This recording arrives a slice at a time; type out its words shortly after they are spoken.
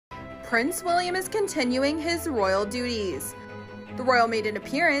Prince William is continuing his royal duties. The royal made an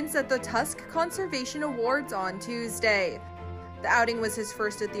appearance at the Tusk Conservation Awards on Tuesday. The outing was his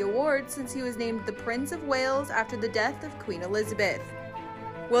first at the awards since he was named the Prince of Wales after the death of Queen Elizabeth.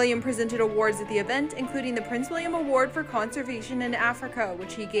 William presented awards at the event, including the Prince William Award for Conservation in Africa,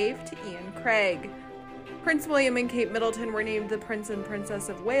 which he gave to Ian Craig. Prince William and Kate Middleton were named the Prince and Princess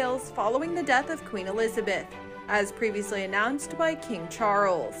of Wales following the death of Queen Elizabeth, as previously announced by King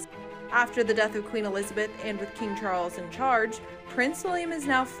Charles. After the death of Queen Elizabeth and with King Charles in charge, Prince William is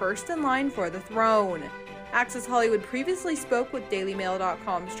now first in line for the throne. Access Hollywood previously spoke with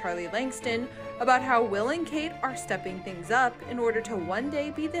DailyMail.com's Charlie Langston about how Will and Kate are stepping things up in order to one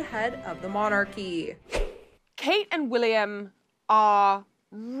day be the head of the monarchy. Kate and William are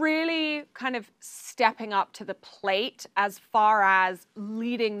really kind of stepping up to the plate as far as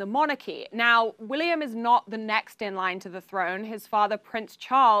leading the monarchy. Now, William is not the next in line to the throne. His father, Prince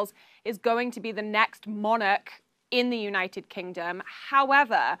Charles, is going to be the next monarch in the United Kingdom.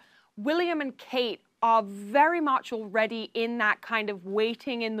 However, William and Kate are very much already in that kind of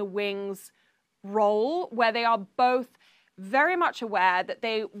waiting in the wings role, where they are both very much aware that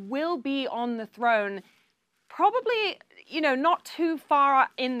they will be on the throne probably, not too far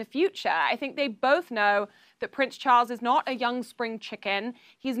in the future. I think they both know that Prince Charles is not a young spring chicken.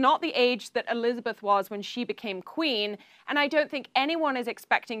 He's not the age that Elizabeth was when she became queen. And I don't think anyone is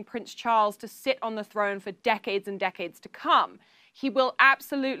expecting Prince Charles to sit on the throne for decades and decades to come. He will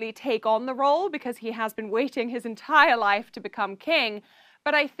absolutely take on the role because he has been waiting his entire life to become king.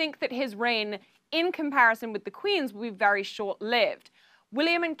 But I think that his reign, in comparison with the Queen's, will be very short-lived.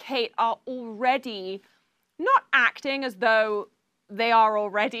 William and Kate are already not acting as though they are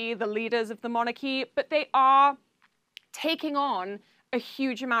already the leaders of the monarchy, but they are taking on a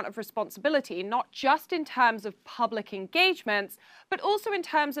huge amount of responsibility, not just in terms of public engagements, but also in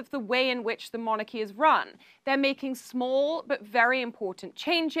terms of the way in which the monarchy is run. They're making small but very important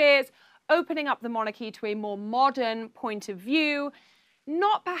changes, opening up the monarchy to a more modern point of view,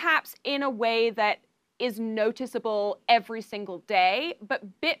 not perhaps in a way that is noticeable every single day, but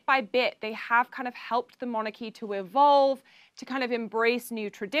bit by bit, they have kind of helped the monarchy to evolve, to kind of embrace new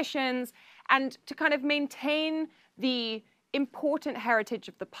traditions, and to kind of maintain the important heritage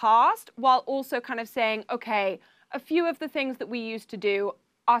of the past, while also kind of saying, okay, a few of the things that we used to do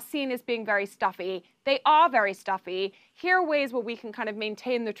are seen as being very stuffy. They are very stuffy. Here are ways where we can kind of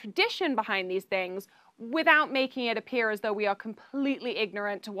maintain the tradition behind these things without making it appear as though we are completely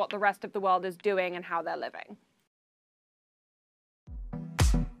ignorant to what the rest of the world is doing and how they're living.